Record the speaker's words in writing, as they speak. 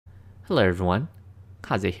Hello everyone,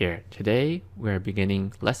 Kaze here. Today we're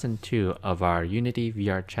beginning lesson 2 of our Unity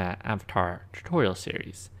VRChat avatar tutorial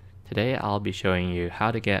series. Today I'll be showing you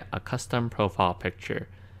how to get a custom profile picture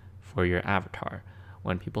for your avatar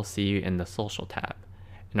when people see you in the social tab.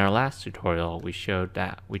 In our last tutorial we showed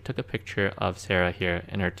that we took a picture of Sarah here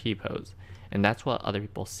in her T-pose, and that's what other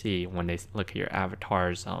people see when they look at your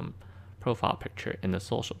avatar's profile picture in the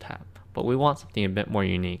social tab. But we want something a bit more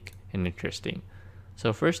unique and interesting.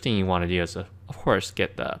 So first thing you want to do is, of course,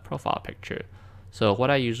 get the profile picture. So what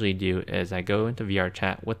I usually do is I go into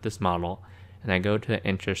VRChat with this model, and I go to the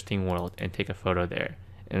interesting world and take a photo there,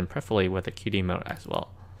 and preferably with a cutie mode as well.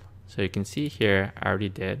 So you can see here, I already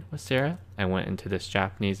did with Sarah. I went into this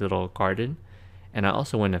Japanese little garden, and I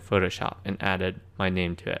also went to Photoshop and added my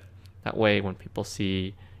name to it. That way, when people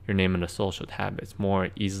see your name in the social tab, it's more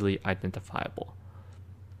easily identifiable.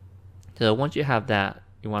 So once you have that,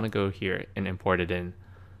 you want to go here and import it in.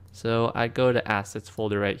 So I go to assets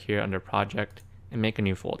folder right here under project and make a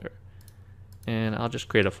new folder. And I'll just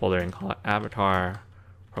create a folder and call it avatar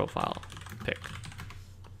profile pic.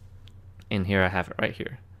 And here I have it right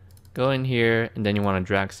here. Go in here and then you want to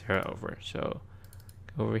drag Sarah over. So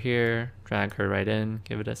go over here, drag her right in,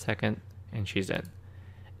 give it a second, and she's in.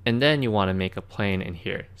 And then you want to make a plane in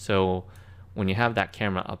here. So when you have that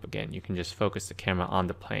camera up again, you can just focus the camera on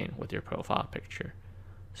the plane with your profile picture.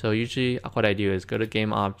 So usually what I do is go to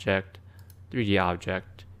game object, 3D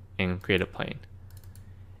object, and create a plane.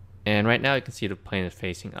 And right now you can see the plane is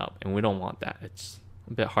facing up, and we don't want that. It's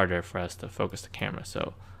a bit harder for us to focus the camera.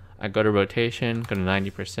 So I go to rotation, go to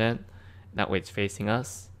 90%, that way it's facing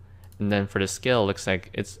us. And then for the scale, it looks like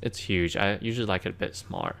it's huge. I usually like it a bit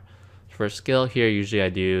smaller. For scale here, usually I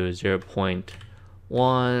do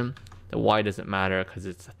 0.1. The Y doesn't matter because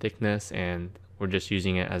it's the thickness, and we're just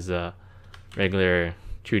using it as a regular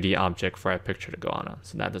 2D object for our picture to go on,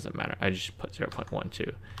 so that doesn't matter. I just put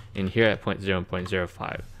 0.12. And here I put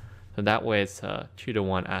 0.05. So that way it's a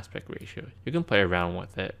 2:1 aspect ratio. You can play around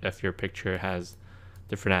with it if your picture has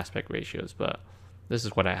different aspect ratios, but this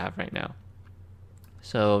is what I have right now.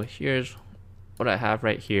 So here's what I have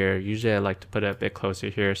right here. Usually I like to put it a bit closer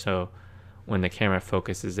here so when the camera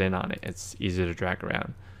focuses in on it, it's easier to drag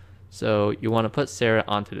around. So you want to put Sarah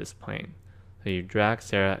onto this plane. So you drag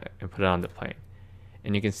Sarah and put it on the plane.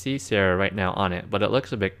 And you can see Sarah right now on it, but it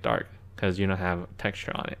looks a bit dark because you don't have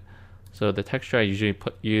texture on it. So the texture I usually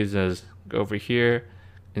use is go over here,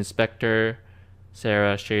 inspector,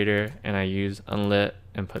 Sarah, shader, and I use unlit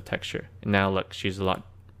and put texture. And now look, she's a lot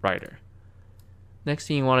brighter. Next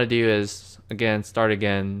thing you want to do is, again, start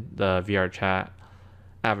again the VRChat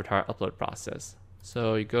avatar upload process.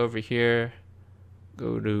 So you go over here,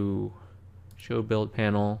 go to show build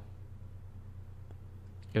panel,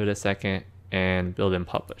 give it a second, and build and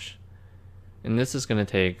publish. And this is going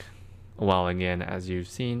to take a while again, as you've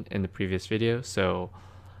seen in the previous video, so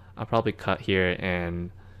I'll probably cut here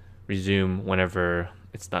and resume whenever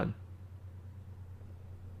it's done.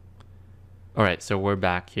 Alright, so we're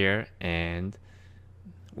back here and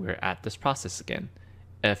we're at this process again.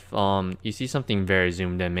 If you see something very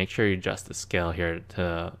zoomed in, make sure you adjust the scale here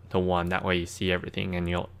to 1, that way you see everything and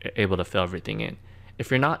you're able to fill everything in.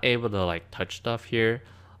 If you're not able to like touch stuff here,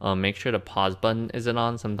 make sure the pause button isn't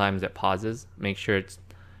on. Sometimes it pauses. Make sure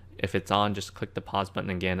if it's on, just click the pause button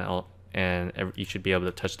again, and you should be able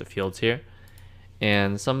to touch the fields here.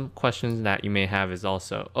 And some questions that you may have is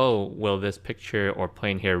also, oh, will this picture or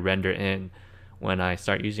plane here render in when I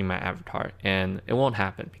start using my avatar? And it won't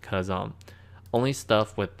happen because only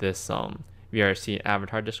stuff with this VRC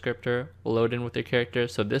avatar descriptor will load in with your character.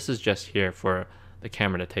 So this is just here for the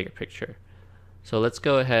camera to take a picture. So let's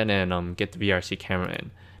go ahead and get the VRC camera in.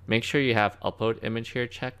 Make sure you have upload image here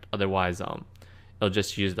checked, otherwise it'll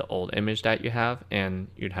just use the old image that you have and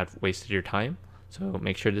you'd have wasted your time. So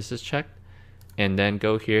make sure this is checked, and then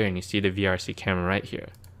go here and you see the VRC camera right here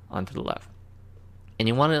onto the left. And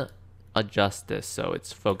you want to adjust this so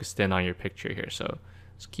it's focused in on your picture here. So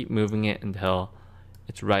just keep moving it until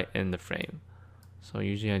it's right in the frame. So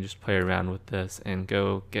usually I just play around with this and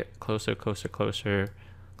go get closer, closer, closer,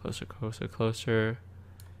 closer, closer, closer.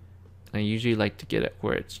 I usually like to get it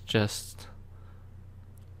where it's just,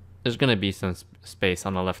 there's going to be some space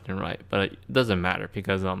on the left and right, but it doesn't matter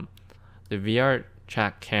because the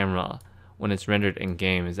VRChat camera, when it's rendered in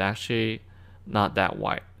game, is actually not that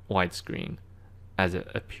widescreen as it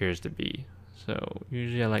appears to be. So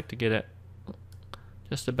usually I like to get it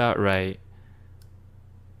just about right,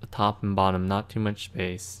 the top and bottom, not too much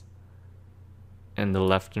space, and the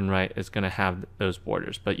left and right is going to have those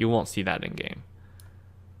borders, but you won't see that in game.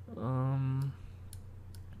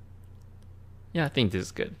 Yeah, I think this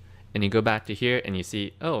is good. and you go back to here and you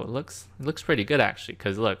see, oh, it looks pretty good actually,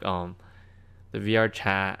 because look, the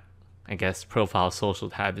VRChat, I guess, profile social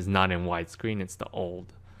tab is not in widescreen, it's the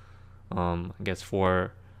old I guess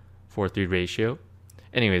 4:3 ratio.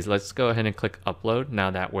 Anyways, let's go ahead and click upload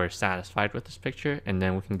now that we're satisfied with this picture, and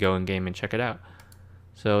then we can go in game and check it out.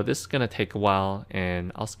 So this is gonna take a while,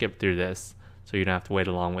 and I'll skip through this so you don't have to wait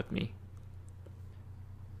along with me.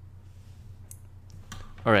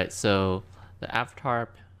 Alright, so the avatar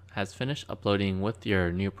has finished uploading with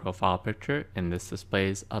your new profile picture, and this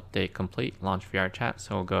displays update complete, launch VRChat,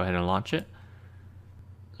 so we'll go ahead and launch it.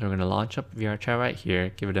 So we're going to launch up VRChat right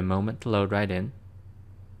here, give it a moment to load right in.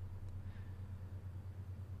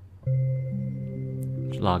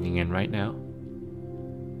 It's logging in right now.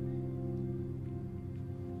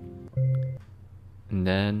 And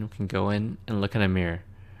then we can go in and look at a mirror.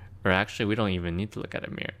 Or actually, we don't even need to look at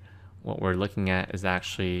a mirror. What we're looking at is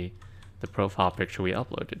actually the profile picture we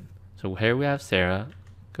uploaded. So here we have Sarah.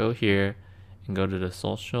 Go here and go to the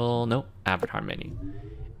social, avatar menu.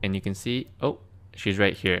 And you can see, oh, she's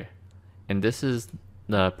right here. And this is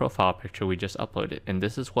the profile picture we just uploaded. And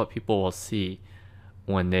this is what people will see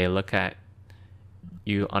when they look at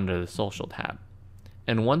you under the social tab.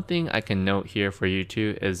 And one thing I can note here for you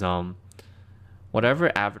too is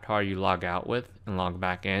whatever avatar you log out with and log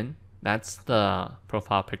back in, that's the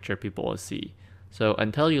profile picture people will see. So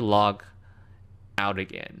until you log out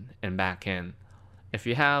again and back in, if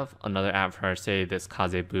you have another avatar, say this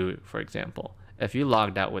Kazebu for example, if you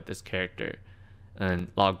logged out with this character and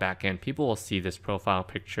log back in, people will see this profile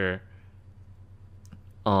picture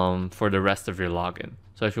for the rest of your login.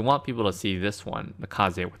 So if you want people to see this one, the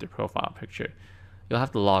Kaze with your profile picture, you'll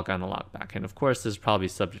have to log on and log back in. Of course, this is probably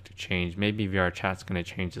subject to change. Maybe VRChat's going to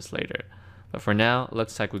change this later. But for now, it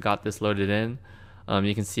looks like we got this loaded in.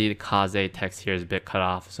 You can see the Kaze text here is a bit cut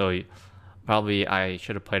off, so probably I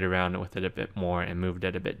should have played around with it a bit more and moved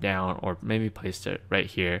it a bit down, or maybe placed it right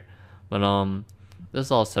here. But this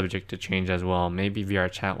is all subject to change as well. Maybe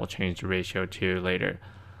VRChat will change the ratio too later,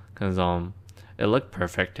 because it looked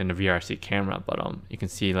perfect in the VRC camera, but you can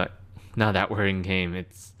see like now that we're in game,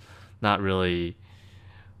 it's not really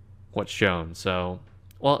what's shown. So,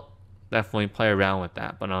 well, definitely play around with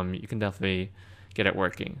that, but you can definitely get it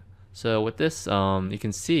working. So with this, you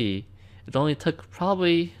can see it only took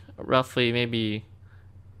probably roughly maybe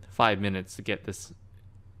 5 minutes to get this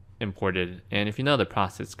imported, and if you know the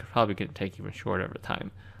process, it's probably going to take even shorter of a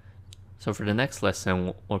time. So for the next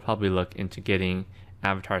lesson, we'll probably look into getting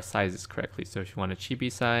avatar sizes correctly. So if you want a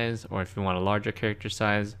chibi size, or if you want a larger character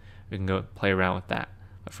size, we can go play around with that.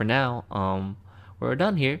 But for now, we're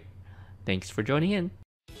done here. Thanks for joining in.